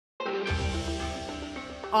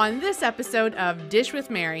On this episode of Dish with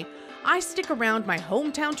Mary, I stick around my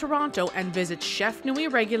hometown Toronto and visit Chef Nuit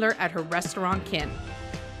Regular at her restaurant Kin.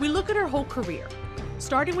 We look at her whole career,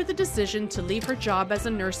 starting with the decision to leave her job as a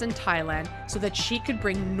nurse in Thailand so that she could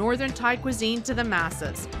bring Northern Thai cuisine to the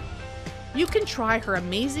masses. You can try her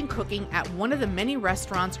amazing cooking at one of the many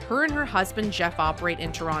restaurants her and her husband Jeff operate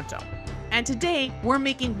in Toronto. And today, we're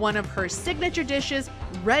making one of her signature dishes,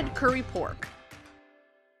 red curry pork.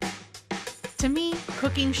 To me,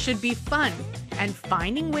 cooking should be fun, and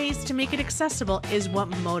finding ways to make it accessible is what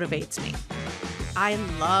motivates me. I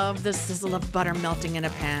love the sizzle of butter melting in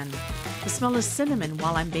a pan, the smell of cinnamon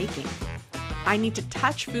while I'm baking. I need to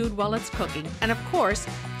touch food while it's cooking, and of course,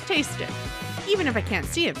 taste it, even if I can't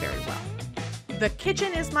see it very well. The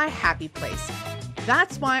kitchen is my happy place.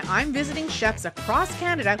 That's why I'm visiting chefs across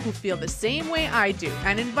Canada who feel the same way I do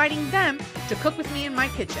and inviting them to cook with me in my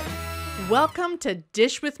kitchen. Welcome to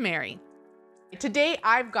Dish with Mary. Today,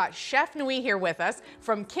 I've got Chef Nuit here with us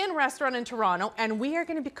from Kin Restaurant in Toronto, and we are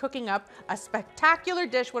going to be cooking up a spectacular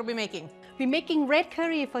dish. What are we making? We're making red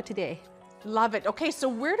curry for today. Love it. Okay, so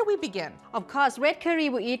where do we begin? Of course, red curry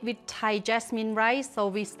we eat with Thai jasmine rice, so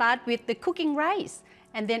we start with the cooking rice.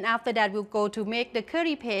 And then after that, we'll go to make the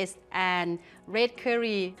curry paste and red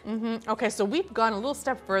curry. Okay, so we've gone a little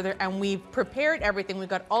step further and we've prepared everything. We've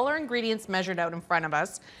got all our ingredients measured out in front of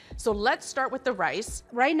us. So let's start with the rice.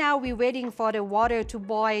 Right now, we're waiting for the water to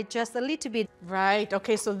boil just a little bit. Right,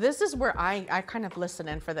 okay, so this is where I kind of listen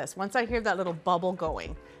in for this. Once I hear that little bubble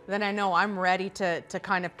going, then I know I'm ready to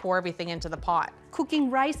kind of pour everything into the pot.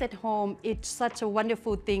 Cooking rice at home, it's such a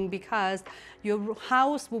wonderful thing because your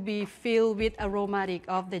house will be filled with aromatic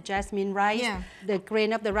of the jasmine rice. Yeah. The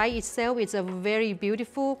grain of the rice itself is a very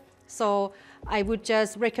beautiful. So I would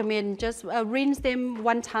just recommend just rinse them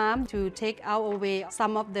one time to take out away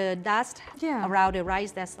some of the dust around the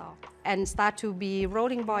rice, that's all. And start to be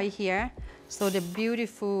rolling boil here. So the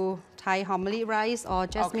beautiful Thai Mammoliti rice or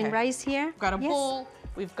jasmine rice here. We've got a bowl,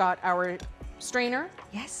 we've got our strainer.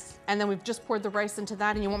 Yes. And then we've just poured the rice into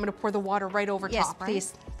that, and you want me to pour the water right over top, right?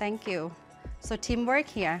 Yes, please. Thank you. So teamwork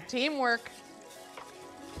here. Teamwork.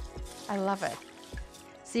 I love it.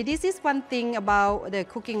 See, this is one thing about the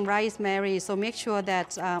cooking rice, Mary. So make sure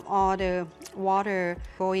that all the water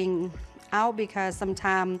going out, because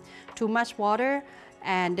sometimes too much water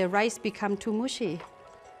and the rice become too mushy.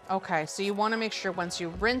 Okay, so you want to make sure once you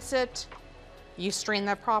rinse it, you strain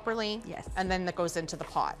that properly. Yes. And then that goes into the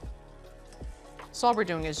pot. So all we're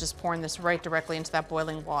doing is just pouring this right directly into that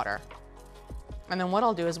boiling water. And then what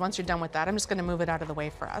I'll do is once you're done with that, I'm just going to move it out of the way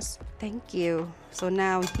for us. Thank you. So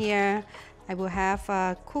now here, I will have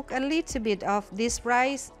cook a little bit of this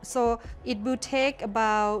rice. So it will take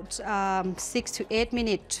about 6 to 8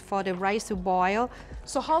 minutes for the rice to boil.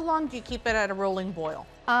 So how long do you keep it at a rolling boil?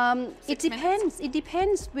 It depends. It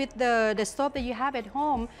depends with the stove that you have at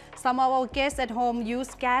home. Some of our guests at home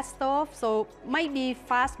use gas stove, so might be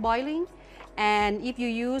fast boiling. And if you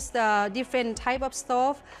use the different type of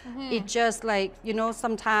stove, it just like, you know,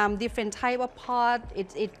 sometimes different type of pot,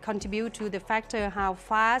 it contributes to the factor how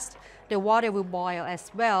fast the water will boil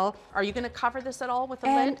as well. Are you going to cover this at all with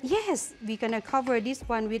a lid? Yes, we're going to cover this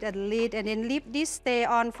one with a lid and then leave this stay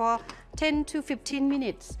on for 10 to 15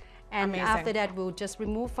 minutes. And Amazing. After that, we'll just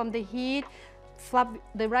remove from the heat, flop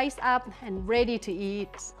the rice up and ready to eat.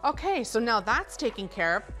 Okay, so now that's taken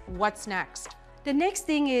care of. What's next? The next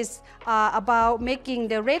thing is about making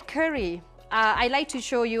the red curry. I like to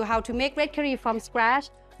show you how to make red curry from scratch,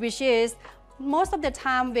 which is most of the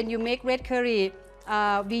time when you make red curry,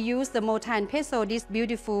 we use the mortar and pestle, this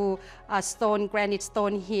beautiful granite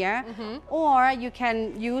stone here. Or you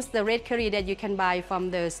can use the red curry that you can buy from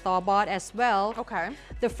the store-bought as well. Okay.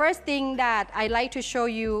 The first thing that I like to show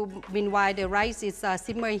you meanwhile the rice is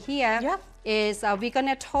simmering here is we're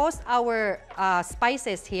gonna toast our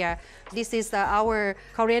spices here. This is our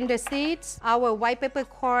coriander seeds, our white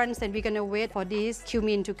peppercorns, and we're gonna wait for this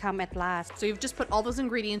cumin to come at last. So you've just put all those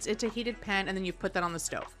ingredients into a heated pan and then you put that on the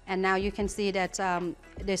stove. And now you can see that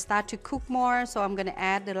they start to cook more, so I'm gonna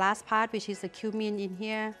add the last part, which is the cumin in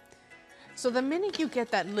here. So the minute you get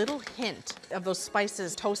that little hint of those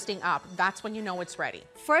spices toasting up, that's when you know it's ready.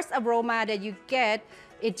 First aroma that you get,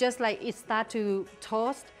 it just like it start to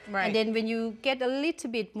toast. Right. And then when you get a little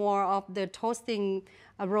bit more of the toasting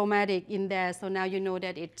aromatic in there, so now you know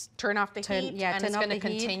that it's turn off the heat and it's going to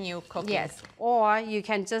continue cooking. Yes. Or you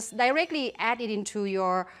can just directly add it into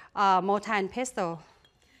your mortar and pestle.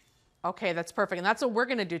 Okay, that's perfect. And that's what we're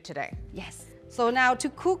going to do today. Yes. So now to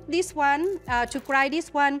cook this one, to grind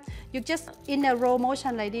this one, you just in a raw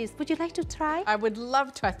motion like this. Would you like to try? I would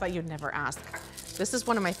love to. I thought you'd never ask. This is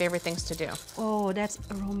one of my favorite things to do. Oh, that's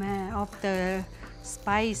aroma of the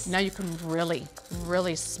spice. Now you can really,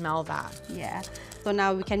 really smell that. Yeah. So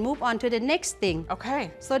now we can move on to the next thing.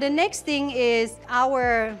 Okay. So the next thing is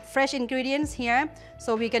our fresh ingredients here.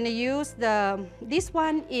 So we're gonna use this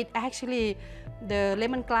one, it actually the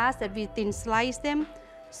lemongrass that we thin slice them.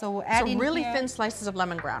 So add in really here. thin slices of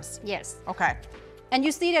lemongrass. Yes. Okay. And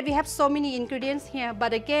you see that we have so many ingredients here,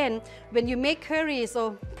 but again, when you make curry,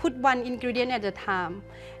 so put one ingredient at a time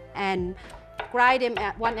and grind them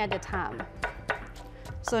one at a time.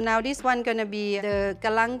 So now this one gonna be the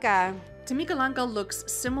galangal. To me, galangal looks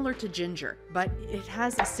similar to ginger, but it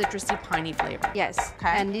has a citrusy, piney flavor. Yes,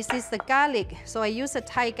 Okay. and this is the garlic. So I use a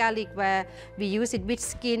Thai garlic where we use it with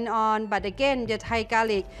skin on, but again, the Thai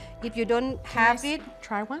garlic, if you don't have it.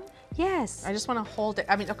 Try one? Yes. I just want to hold it.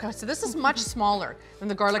 I mean, okay, so this is much smaller than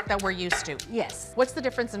the garlic that we're used to. Yes. What's the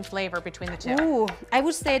difference in flavor between the two? Ooh, I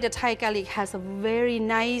would say the Thai garlic has a very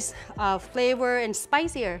nice flavor and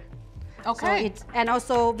spicier. Okay. So and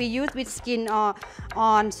also we use with skin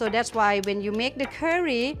on, so that's why when you make the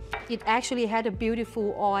curry, it actually had a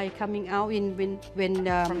beautiful oil coming out when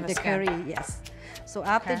the curry, yes. So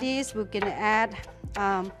after this, we're gonna add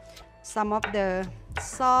some of the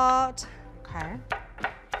salt. Okay.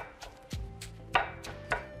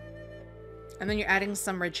 And then you're adding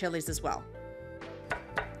some red chilies as well.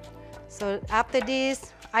 So after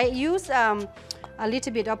this, I use a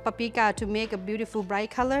little bit of paprika to make a beautiful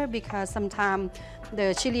bright color, because sometimes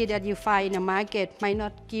the chili that you find in the market might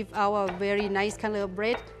not give our very nice color of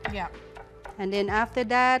red. Yeah. And then after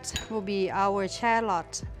that will be our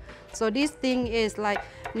shallot. So this thing is like,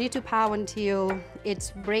 need to pound until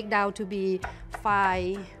it's break down to be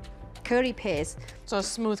fine curry paste. So a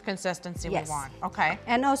smooth consistency Yes. we want. Okay.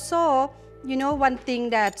 And also, you know, one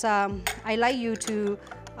thing that I like you to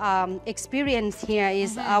experience here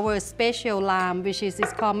is our special lamb, which is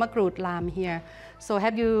called makrut lamb here. So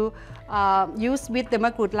have you used with the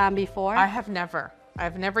makrut lamb before? I have never.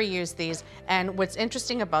 I've never used these. And what's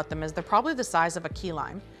interesting about them is they're probably the size of a key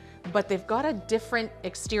lime, but they've got a different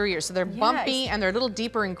exterior. So they're bumpy and they're a little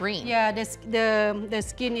deeper in green. Yeah, the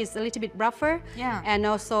skin is a little bit rougher. Yeah. And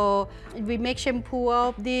also we make shampoo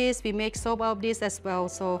of this, we make soap of this as well.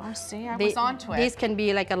 So Oh, see, I was onto it. This can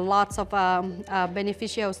be like a lots of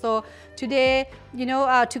beneficial. So today, you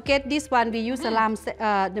know, to get this one, we use the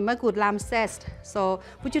makrut lamb zest. So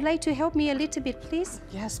would you like to help me a little bit, please?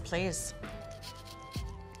 Yes, please.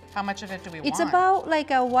 How much of it do we want? It's about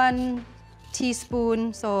like a 1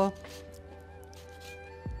 teaspoon, so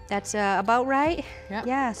that's about right. Yep.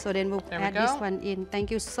 Yeah, so then we'll add this one in.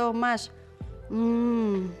 Thank you so much. It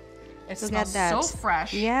Look smells at that. so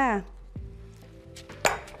fresh. Yeah.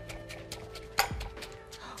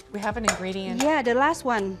 We have an ingredient. Yeah, the last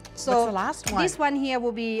one. So what's the last one? This one here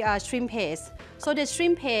will be shrimp paste. So the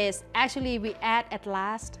shrimp paste, actually we add at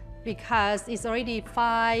last because it's already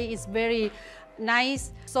fine, it's very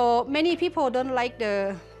nice. So many people don't like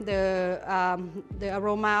the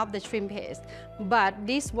aroma of the shrimp paste, but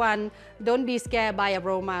this one, don't be scared by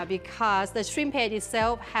aroma, because the shrimp paste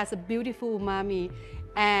itself has a beautiful umami,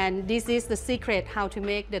 and this is the secret how to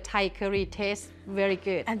make the Thai curry taste very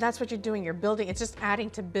good. And that's what you're doing. You're building. It's just adding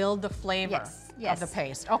to build the flavor of the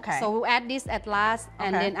paste. Okay. So we'll add this at last,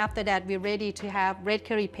 and then after that we're ready to have red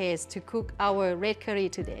curry paste to cook our red curry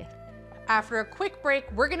today. After a quick break,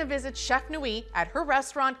 we're going to visit Chef Nuit at her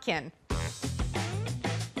restaurant, Kin.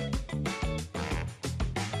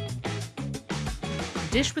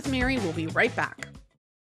 Dish with Mary will be right back.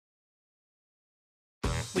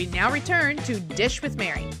 We now return to Dish with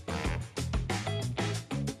Mary.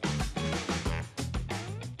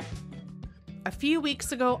 A few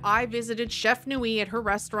weeks ago, I visited Chef Nuit at her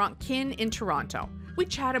restaurant, Kin, in Toronto. We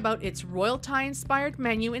chat about its Royal Thai-inspired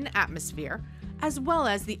menu and atmosphere, as well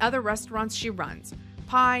as the other restaurants she runs,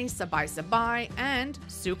 Pai, Sabai Sabai, and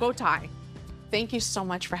Suko Thai. Thank you so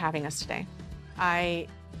much for having us today. I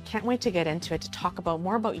can't wait to get into it, to talk about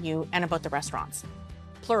more about you and about the restaurants,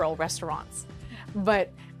 plural restaurants.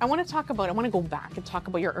 But I want to go back and talk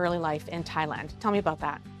about your early life in Thailand. Tell me about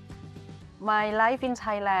that. My life in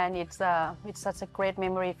Thailand, it's such a great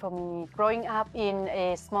memory for me. Growing up in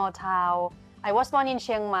a small town, I was born in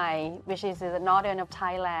Chiang Mai, which is the northern of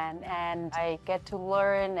Thailand, and I get to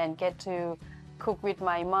learn and get to cook with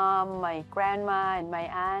my mom, my grandma, and my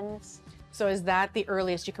aunts. So is that the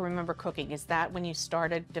earliest you can remember cooking? Is that when you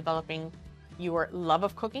started developing your love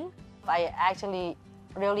of cooking? I actually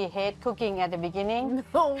really hate cooking at the beginning.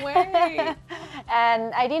 No way!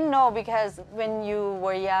 And I didn't know, because when you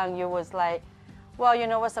were young, you was like, well, you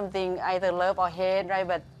know what, something either love or hate, right?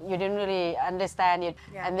 But you didn't really understand it.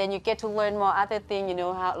 Yeah. And then you get to learn more other things, you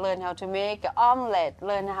know, learn how to make an omelette,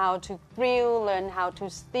 learn how to grill, learn how to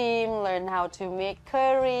steam, learn how to make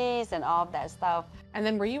curries and all of that stuff. And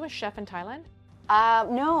then were you a chef in Thailand?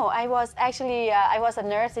 No, I was actually, I was a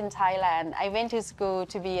nurse in Thailand. I went to school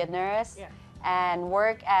to be a nurse. Yeah. And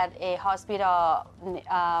work at a hospital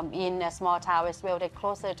in a small town as well, that's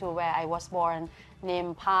closer to where I was born,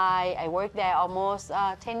 named Pai. I worked there almost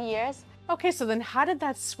 10 years. Okay, so then how did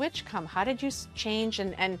that switch come? How did you change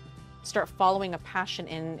and start following a passion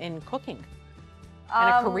in cooking and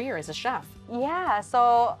a career as a chef? Yeah,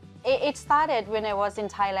 so it started when I was in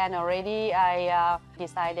Thailand already. I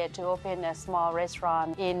decided to open a small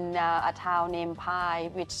restaurant in a town named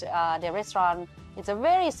Pai, which the restaurant, it's a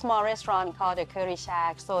very small restaurant called the Curry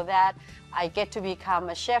Shack, so that I get to become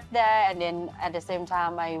a chef there, and then at the same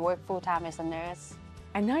time I work full-time as a nurse.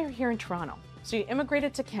 And now you're here in Toronto. So you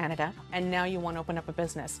immigrated to Canada and now you want to open up a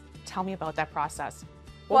business. Tell me about that process.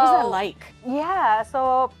 What was that like? Yeah,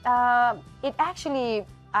 so it actually,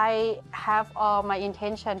 I have all my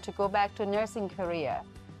intention to go back to nursing career.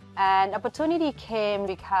 And opportunity came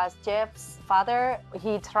because Jeff's father,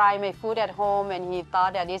 he tried my food at home and he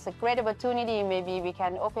thought that it's a great opportunity. Maybe we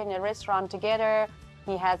can open a restaurant together.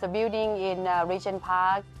 He has a building in Regent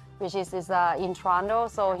Park, which is in Toronto.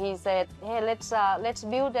 So he said, hey, let's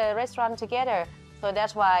build a restaurant together. So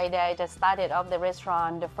that's why I just started off the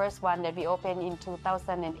restaurant, the first one that we opened in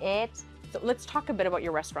 2008. So let's talk a bit about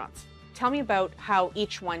your restaurants. Tell me about how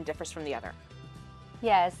each one differs from the other.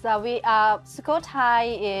 Yes,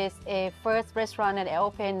 Sukhothai is a first restaurant that I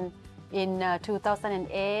opened in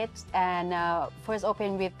 2008 and first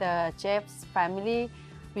opened with the Jeff's family.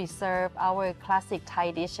 We serve our classic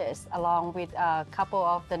Thai dishes along with a couple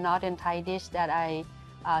of the Northern Thai dishes that I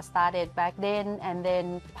started back then. And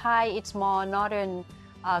then Pai, it's more Northern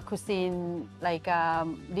cuisine, like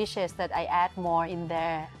dishes that I add more in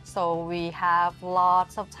there. So we have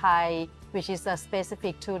lots of Thai, which is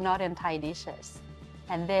specific to Northern Thai dishes.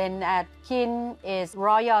 And then at Kin is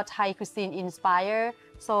Royal Thai cuisine inspired.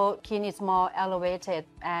 So Kin is more elevated,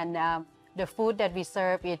 and the food that we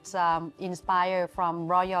serve is inspired from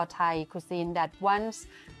Royal Thai cuisine that once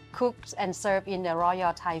cooked and served in the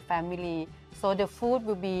Royal Thai family. So the food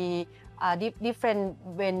will be different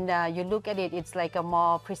when you look at it. It's like a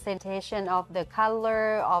more presentation of the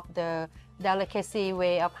color, of the delicacy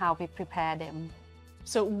way of how we prepare them.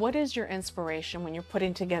 So what is your inspiration when you're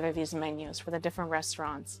putting together these menus for the different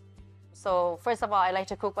restaurants? So first of all, I like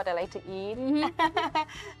to cook what I like to eat.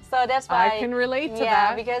 So that's why I can relate to that.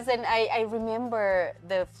 Yeah, because then I remember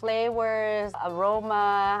the flavors,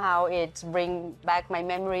 aroma, how it brings back my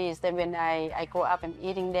memories. Then when I grow up and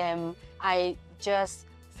eating them, I just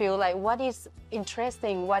feel like what is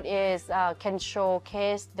interesting, what is can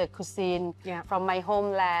showcase the cuisine from my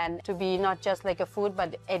homeland to be not just like a food,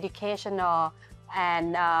 but educational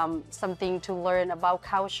and something to learn about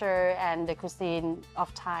culture and the cuisine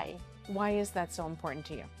of Thai. Why is that so important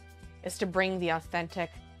to you? Is to bring the authentic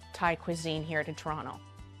Thai cuisine here to Toronto.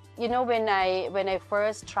 You know, when I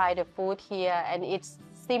first tried the food here and it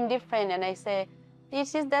seemed different, and I say,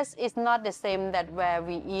 this is not the same that where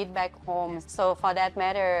we eat back home. So for that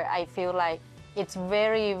matter, I feel like it's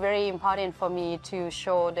very, very important for me to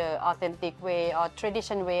show the authentic way or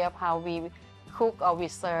traditional way of how we cook or we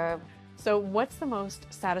serve. So what's the most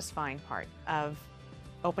satisfying part of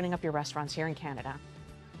opening up your restaurants here in Canada?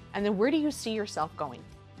 And then where do you see yourself going?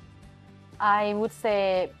 I would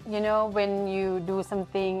say, you know, when you do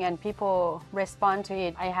something and people respond to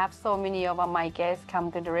it, I have so many of my guests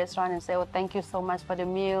come to the restaurant and say, oh, thank you so much for the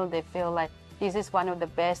meal. They feel like this is one of the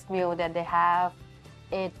best meals that they have.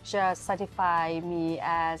 It just satisfies me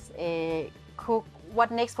as a cook. What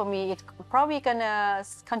next for me, it's probably gonna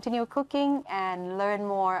continue cooking and learn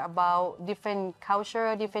more about different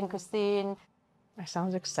culture, different cuisine. That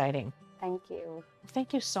sounds exciting. Thank you.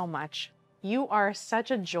 Thank you so much. You are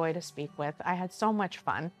such a joy to speak with. I had so much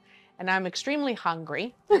fun, and I'm extremely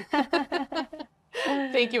hungry.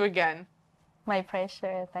 Thank you again. My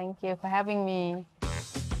pleasure. Thank you for having me.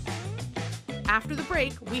 After the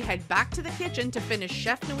break, we head back to the kitchen to finish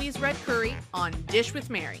Chef Nuit's red curry on Dish with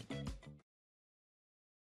Mary.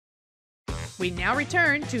 We now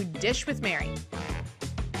return to Dish with Mary.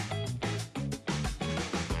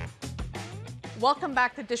 Welcome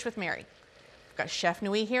back to Dish with Mary. We've got Chef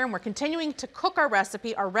Nuit here, and we're continuing to cook our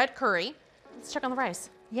recipe, our red curry. Let's check on the rice.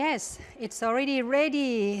 Yes, it's already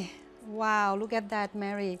ready. Wow, look at that,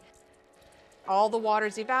 Mary. All the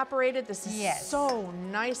water's evaporated. This is so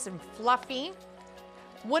nice and fluffy.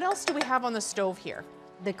 What else do we have on the stove here?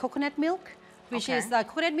 The coconut milk. which is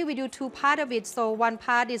coconut milk. We do two parts of it. So one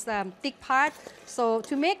part is thick part. So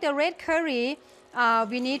to make the red curry,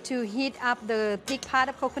 we need to heat up the thick part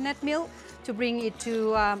of coconut milk to bring it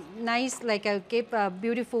to nice, like give a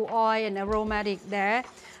beautiful oil and aromatic there.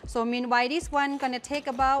 So meanwhile, this one gonna take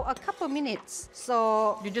about a couple minutes.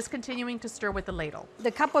 So you're just continuing to stir with the ladle. The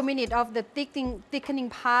couple minutes of the thickening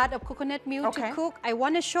part of coconut milk to cook. I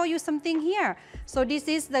want to show you something here. So this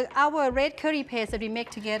is our red curry paste that we make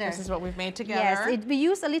together. This is what we've made together. Yes, we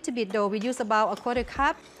use a little bit though. We use about a quarter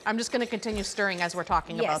cup. I'm just going to continue stirring as we're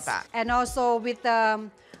talking about that. And also with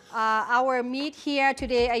our meat here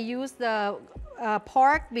today, I use the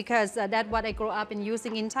pork because that's what I grew up in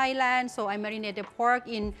using in Thailand. So I marinate the pork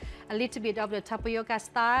in a little bit of the tapioca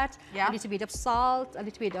starch, a little bit of salt, a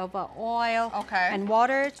little bit of oil, and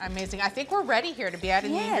water. Amazing. I think we're ready here to be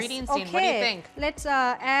adding the ingredients in. What do you think? Let's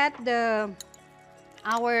add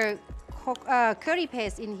our curry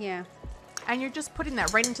paste in here. And you're just putting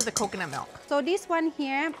that right into the coconut milk. So this one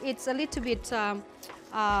here, it's a little bit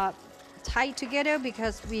tied together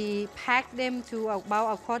because we pack them to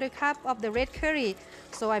about a quarter cup of the red curry.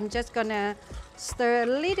 So I'm just gonna stir a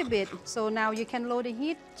little bit. So now you can lower the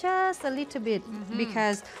heat just a little bit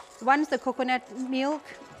because once the coconut milk,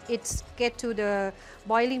 it's get to the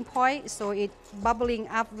boiling point, so it's bubbling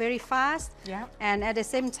up very fast. And at the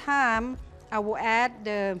same time, I will add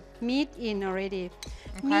the meat in already.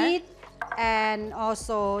 Meat and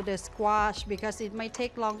also the squash because it might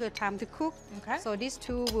take longer time to cook. So these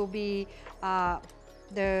two will be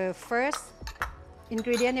the first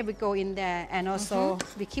ingredient that we go in there, and also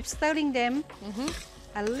we keep stirring them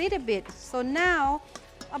a little bit. So now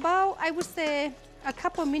about, I would say, a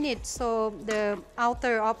couple minutes, so the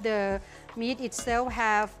outer of the meat itself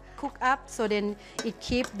have cooked up, so then it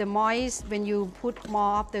keeps the moist when you put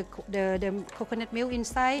more of the coconut milk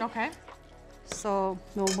inside. So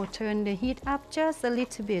we'll turn the heat up just a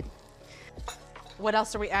little bit. What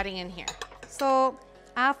else are we adding in here? So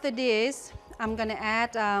after this, I'm gonna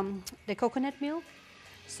add the coconut milk,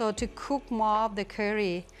 so to cook more of the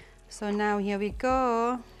curry. So now here we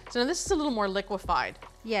go. So now this is a little more liquefied.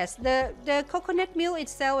 Yes, the coconut milk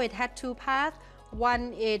itself, it had two parts.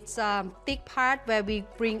 One is thick part where we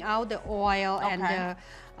bring out the oil and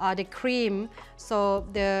the cream. So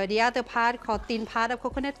the other part called thin part of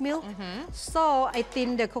coconut milk. So I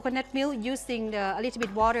thin the coconut milk using a little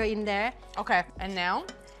bit water in there. And now?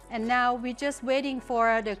 And now we're just waiting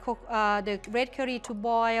for the red curry to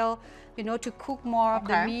boil, you know, to cook more of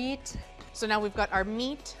the meat. So now we've got our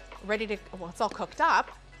meat ready to, well, it's all cooked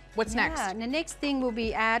up. What's next? The next thing will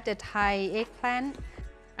be add the Thai eggplant.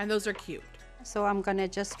 And those are cute. So I'm gonna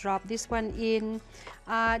just drop this one in.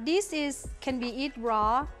 This can be eat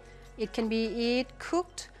raw, it can be eat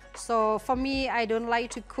cooked. So for me, I don't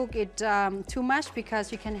like to cook it too much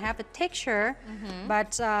because you can have the texture.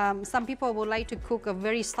 But some people would like to cook a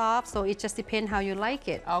very soft, so it just depends how you like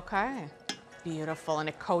it. Beautiful, and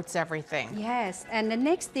it coats everything. Yes, and the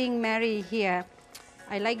next thing, Mary, here,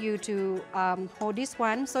 I like you to hold this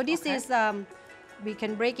one. So this is, we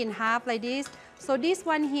can break in half like this. So this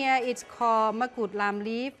one here, it's called makut lam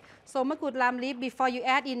leaf. So makut lam leaf, before you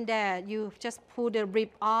add in there, you just pull the rib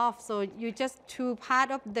off. So you just two part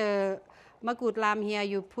of the makut lam here,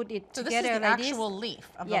 you put it together like this. So this is the actual leaf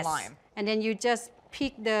of the lime. And then you just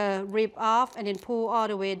pick the rib off and then pull all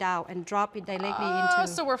the way down and drop it directly into.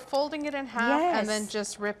 So we're folding it in half and then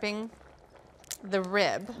just ripping the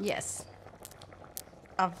rib.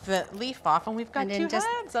 Of the leaf off, and we've got two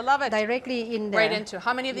heads. I love it. Directly in there. Right into.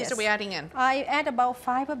 How many of these are we adding in? I add about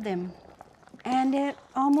 5 of them. And they're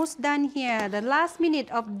almost done here. The last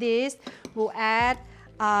minute of this, we'll add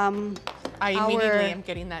I immediately am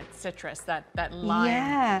getting that citrus, that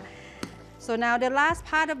lime. So now the last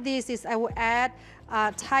part of this is I will add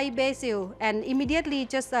Thai basil, and immediately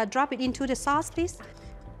just drop it into the sauce, please.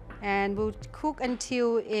 And we'll cook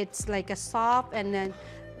until it's like a soft, and then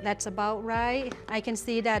that's about right. I can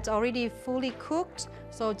see that's already fully cooked.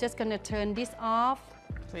 So just gonna turn this off.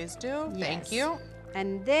 Please do, thank you.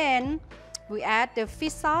 And then we add the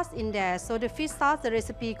fish sauce in there. So the fish sauce, the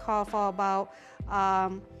recipe called for about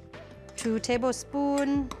 2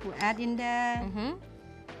 tablespoons. We'll add in there.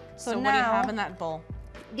 So what do you have in that bowl?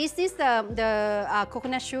 This is the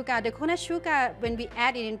coconut sugar. The coconut sugar, when we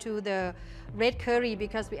add it into the red curry,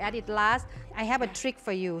 because we add it last, I have a trick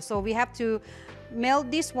for you. So we have to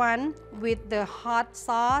melt this one with the hot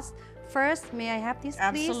sauce first. May I have this,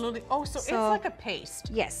 please? Absolutely. Oh, so it's like a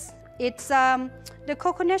paste. Yes. It's the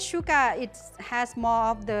coconut sugar, it has more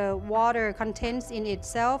of the water contents in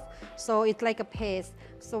itself, so it's like a paste.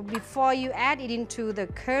 So before you add it into the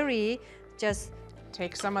curry, just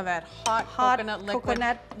take some of that hot coconut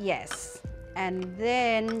liquid. Yes. and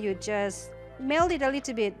then you just melt it a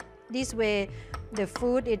little bit. This way the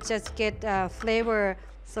food, it just get flavor.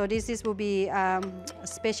 So this will be a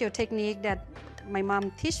special technique that my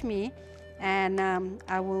mom teach me, and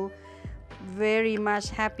I will very much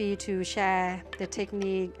happy to share the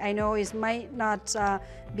technique. I know it might not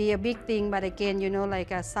be a big thing, but again, you know,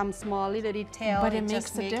 like some small little detail. But it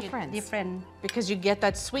makes a difference. Different. Because you get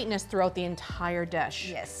that sweetness throughout the entire dish.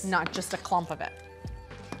 Yes. Not just a clump of it.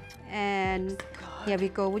 And here we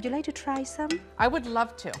go. Would you like to try some? I would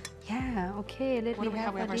love to. Yeah, okay. Let What do we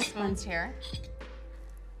have? We have our this one. spoons here.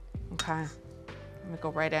 Okay. Let me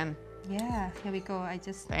go right in. Yeah, here we go. I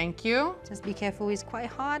just you. Just be careful, it's quite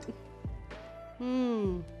hot.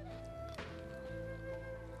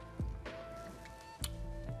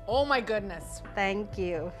 Oh my goodness. Thank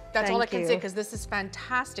you. That's all I Thank can you. say, because this is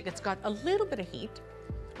fantastic. It's got a little bit of heat,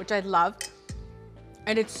 which I love.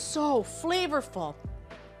 And it's so flavorful.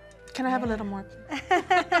 Can I have a little more?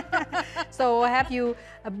 So I have you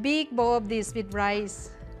a big bowl of this with rice.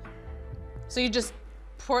 So you just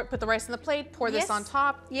put the rice on the plate, pour this Yes. on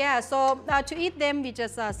top. Yeah, so to eat them, we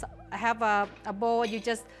just have a bowl. You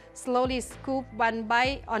just slowly scoop one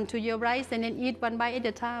bite onto your rice and then eat one bite at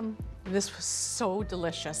a time. This was so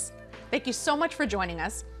delicious. Thank you so much for joining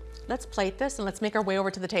us. Let's plate this and let's make our way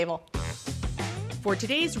over to the table. For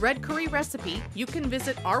today's red curry recipe, you can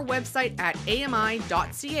visit our website at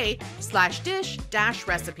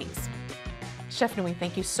ami.ca/dish-recipes. Chef Nuit,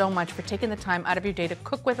 thank you so much for taking the time out of your day to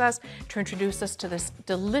cook with us, to introduce us to this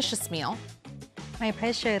delicious meal. My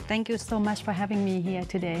pleasure. Thank you so much for having me here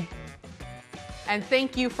today. And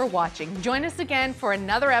thank you for watching. Join us again for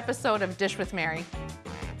another episode of Dish with Mary.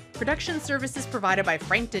 Production services provided by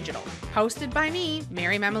Frank Digital. Hosted by me,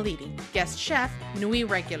 Mary Mammoliti. Guest chef, Nuit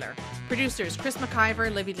Regular. Producers, Chris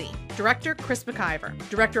McIver, Livy Lee. Director, Chris McIver.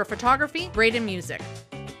 Director of photography, Braden Music.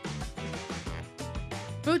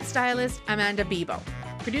 Food stylist, Amanda Bebo.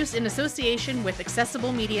 Produced in association with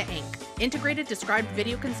Accessible Media Inc. Integrated described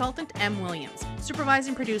video consultant, M. Williams.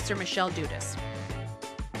 Supervising producer, Michelle Dudas.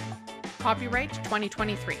 Copyright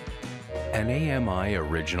 2023. An AMI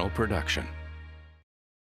original production.